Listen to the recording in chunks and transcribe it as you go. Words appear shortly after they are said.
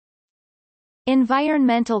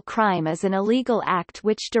Environmental crime is an illegal act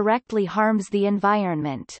which directly harms the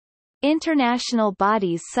environment. International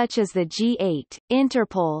bodies such as the G8,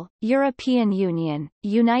 Interpol, European Union,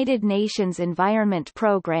 United Nations Environment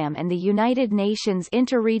Programme and the United Nations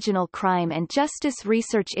Interregional Crime and Justice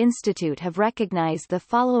Research Institute have recognized the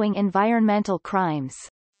following environmental crimes.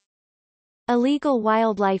 Illegal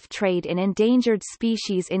wildlife trade in endangered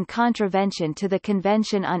species in contravention to the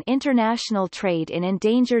Convention on International Trade in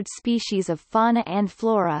Endangered Species of Fauna and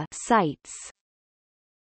Flora (CITES).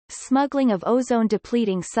 Smuggling of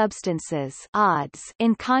ozone-depleting substances (ODS)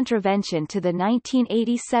 in contravention to the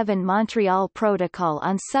 1987 Montreal Protocol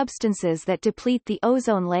on substances that deplete the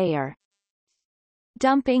ozone layer.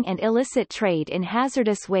 Dumping and illicit trade in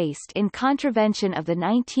hazardous waste in contravention of the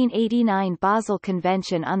 1989 Basel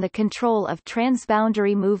Convention on the Control of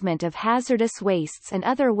Transboundary Movement of Hazardous Wastes and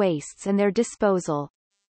Other Wastes and Their Disposal.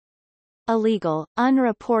 Illegal,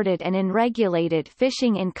 unreported and unregulated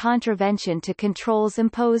fishing in contravention to controls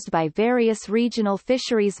imposed by various regional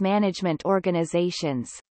fisheries management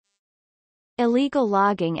organizations. Illegal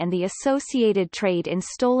logging and the associated trade in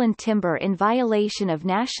stolen timber in violation of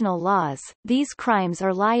national laws. These crimes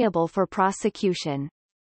are liable for prosecution.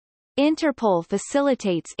 Interpol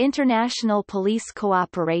facilitates international police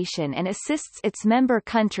cooperation and assists its member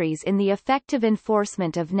countries in the effective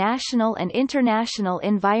enforcement of national and international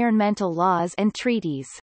environmental laws and treaties.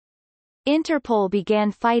 Interpol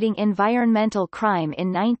began fighting environmental crime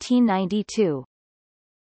in 1992.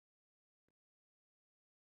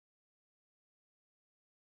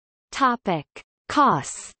 Topic: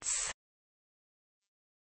 Costs.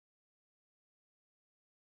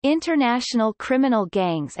 International criminal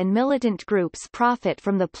gangs and militant groups profit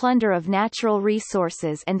from the plunder of natural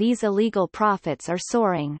resources, and these illegal profits are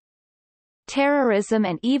soaring. Terrorism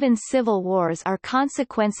and even civil wars are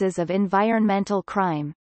consequences of environmental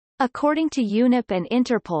crime. According to UNEP and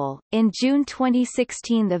Interpol, in June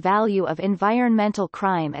 2016 the value of environmental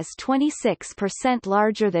crime is 26%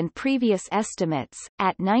 larger than previous estimates,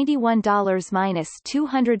 at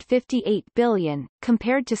 $91-258 billion,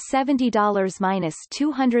 compared to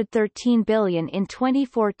 $70-213 billion in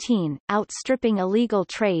 2014, outstripping illegal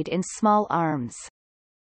trade in small arms.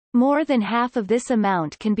 More than half of this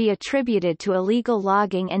amount can be attributed to illegal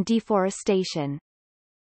logging and deforestation.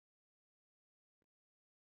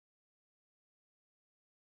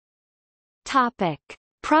 Topic: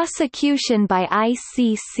 Prosecution by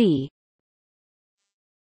ICC.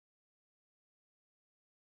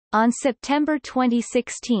 On September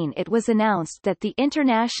 2016 it was announced that the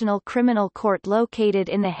International Criminal Court located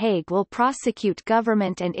in The Hague will prosecute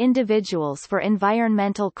government and individuals for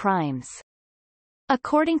environmental crimes.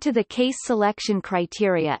 According to the case selection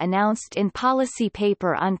criteria announced in Policy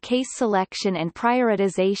Paper on Case Selection and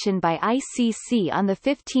Prioritization by ICC on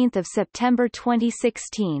 15 September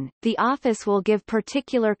 2016, the office will give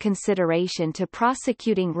particular consideration to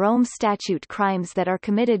prosecuting Rome Statute crimes that are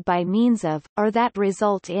committed by means of, or that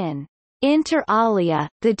result in, inter alia,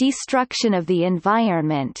 the destruction of the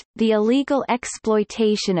environment, the illegal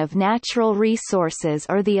exploitation of natural resources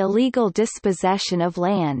or the illegal dispossession of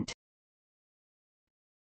land.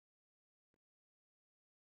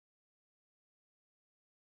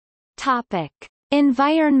 Topic: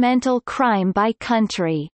 Environmental crime by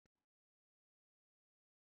country.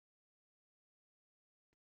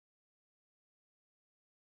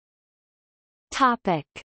 Topic: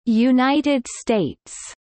 United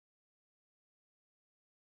States.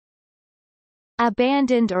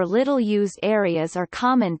 Abandoned or little-used areas are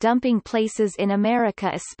common dumping places in America,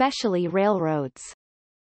 especially railroads.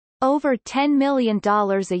 Over $10 million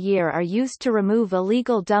a year are used to remove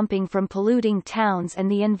illegal dumping from polluting towns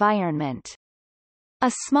and the environment.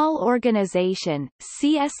 A small organization,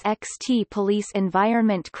 CSXT Police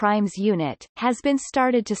Environment Crimes Unit, has been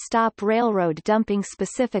started to stop railroad dumping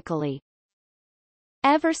specifically.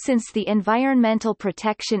 Ever since the Environmental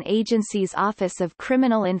Protection Agency's Office of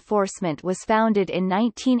Criminal Enforcement was founded in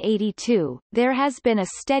 1982, there has been a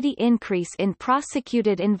steady increase in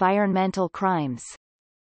prosecuted environmental crimes.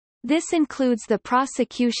 This includes the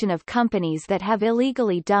prosecution of companies that have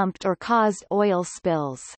illegally dumped or caused oil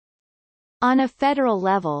spills. On a federal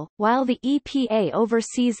level, while the EPA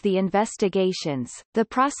oversees the investigations, the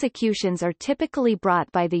prosecutions are typically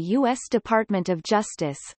brought by the U.S. Department of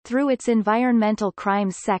Justice, through its Environmental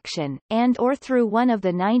Crimes Section, and/or through one of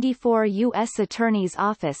the 94 U.S. Attorney's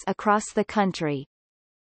Office across the country.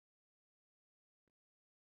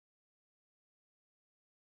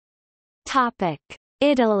 Topic: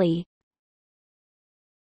 Italy.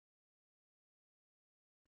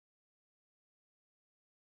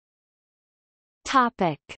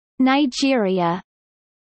 Topic: Nigeria.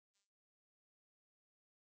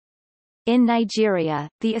 In Nigeria,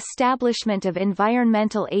 the establishment of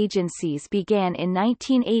environmental agencies began in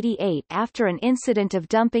 1988 after an incident of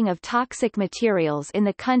dumping of toxic materials in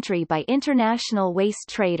the country by international waste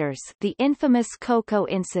traders, the infamous cocoa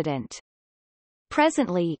incident.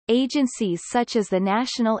 Presently, agencies such as the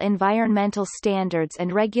National Environmental Standards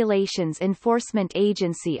and Regulations Enforcement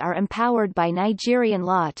Agency are empowered by Nigerian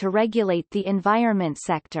law to regulate the environment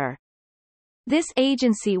sector. This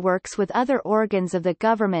agency works with other organs of the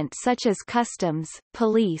government such as customs,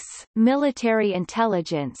 police, military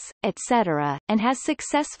intelligence, etc., and has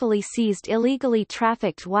successfully seized illegally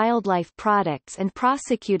trafficked wildlife products and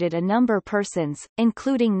prosecuted a number of persons,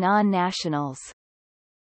 including non-nationals.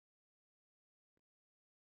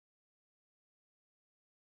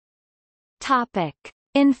 Topic: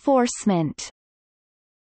 Enforcement.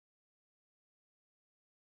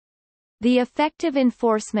 The effective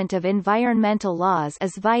enforcement of environmental laws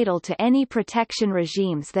is vital to any protection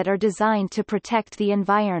regimes that are designed to protect the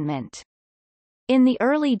environment. In the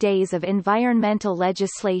early days of environmental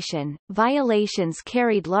legislation, violations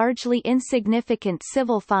carried largely insignificant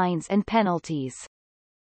civil fines and penalties.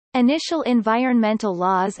 Initial environmental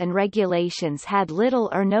laws and regulations had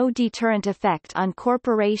little or no deterrent effect on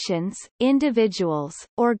corporations, individuals,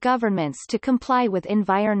 or governments to comply with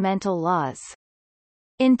environmental laws.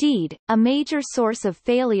 Indeed, a major source of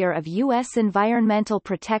failure of U.S. environmental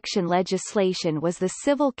protection legislation was the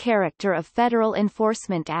civil character of federal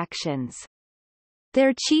enforcement actions.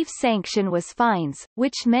 Their chief sanction was fines,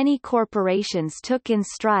 which many corporations took in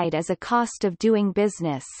stride as a cost of doing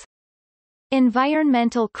business.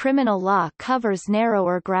 Environmental criminal law covers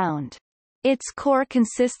narrower ground. Its core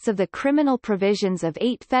consists of the criminal provisions of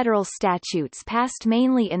 8 federal statutes passed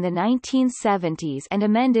mainly in the 1970s and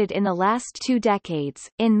amended in the last 2 decades.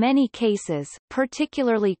 In many cases,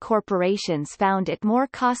 particularly corporations found it more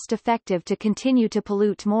cost-effective to continue to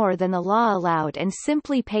pollute more than the law allowed and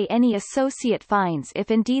simply pay any associate fines if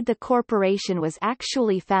indeed the corporation was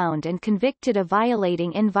actually found and convicted of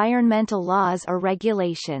violating environmental laws or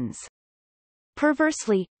regulations.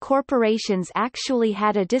 Perversely, corporations actually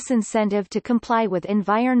had a disincentive to comply with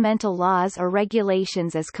environmental laws or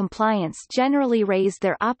regulations as compliance generally raised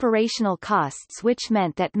their operational costs, which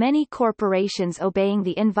meant that many corporations obeying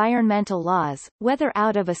the environmental laws, whether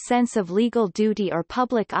out of a sense of legal duty or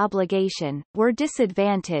public obligation, were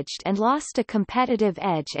disadvantaged and lost a competitive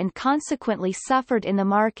edge and consequently suffered in the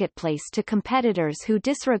marketplace to competitors who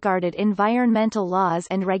disregarded environmental laws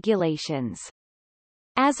and regulations.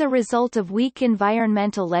 As a result of weak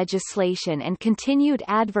environmental legislation and continued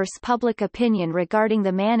adverse public opinion regarding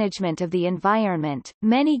the management of the environment,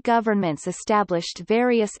 many governments established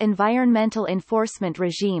various environmental enforcement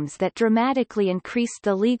regimes that dramatically increased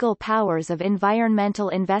the legal powers of environmental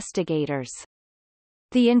investigators.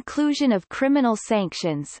 The inclusion of criminal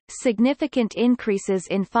sanctions, significant increases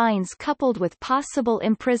in fines coupled with possible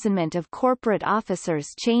imprisonment of corporate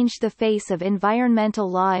officers changed the face of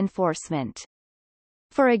environmental law enforcement.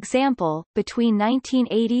 For example, between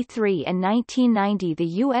 1983 and 1990 the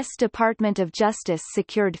U.S. Department of Justice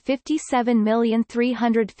secured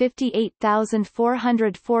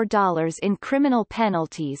 $57,358,404 in criminal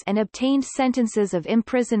penalties and obtained sentences of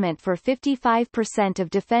imprisonment for 55% of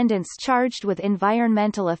defendants charged with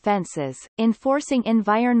environmental offenses. Enforcing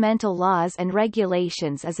environmental laws and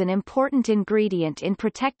regulations is an important ingredient in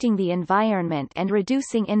protecting the environment and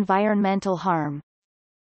reducing environmental harm.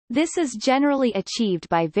 This is generally achieved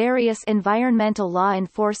by various environmental law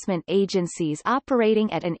enforcement agencies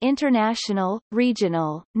operating at an international,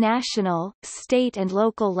 regional, national, state and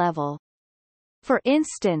local level. For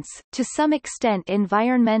instance, to some extent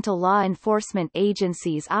environmental law enforcement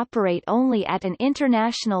agencies operate only at an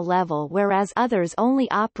international level whereas others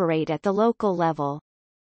only operate at the local level.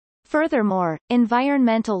 Furthermore,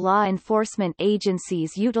 environmental law enforcement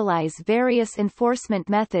agencies utilize various enforcement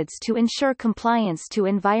methods to ensure compliance to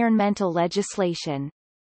environmental legislation.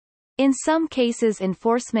 In some cases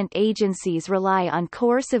enforcement agencies rely on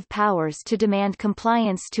coercive powers to demand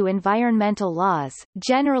compliance to environmental laws,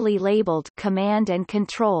 generally labeled command and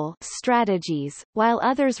control strategies, while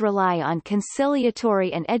others rely on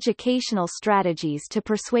conciliatory and educational strategies to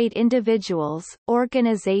persuade individuals,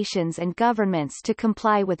 organizations and governments to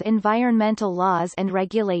comply with environmental laws and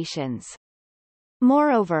regulations.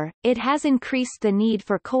 Moreover, it has increased the need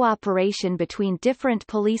for cooperation between different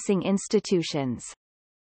policing institutions.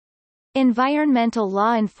 Environmental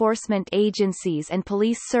law enforcement agencies and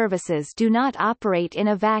police services do not operate in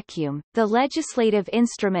a vacuum. The legislative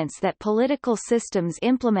instruments that political systems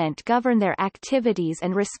implement govern their activities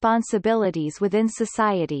and responsibilities within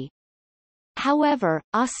society. However,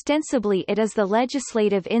 ostensibly it is the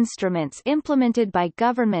legislative instruments implemented by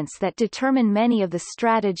governments that determine many of the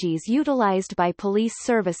strategies utilized by police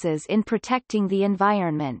services in protecting the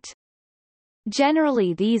environment.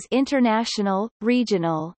 Generally, these international,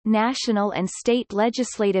 regional, national and state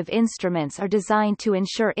legislative instruments are designed to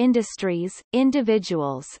ensure industries,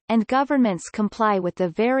 individuals, and governments comply with the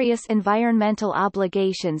various environmental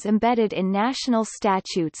obligations embedded in national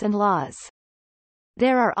statutes and laws.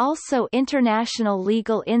 There are also international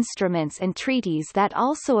legal instruments and treaties that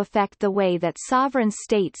also affect the way that sovereign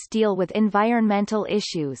states deal with environmental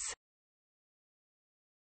issues.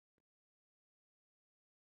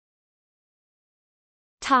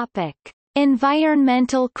 Topic: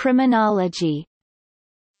 Environmental criminology.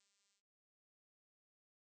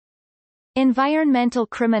 Environmental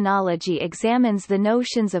criminology examines the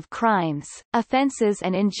notions of crimes, offenses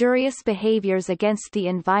and injurious behaviors against the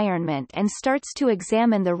environment and starts to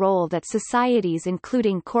examine the role that societies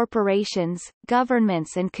including corporations,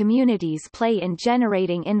 governments and communities play in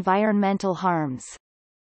generating environmental harms.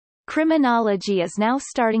 Criminology is now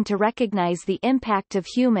starting to recognize the impact of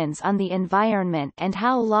humans on the environment and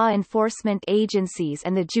how law enforcement agencies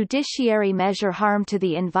and the judiciary measure harm to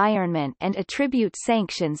the environment and attribute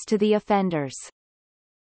sanctions to the offenders.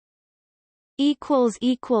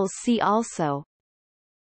 See also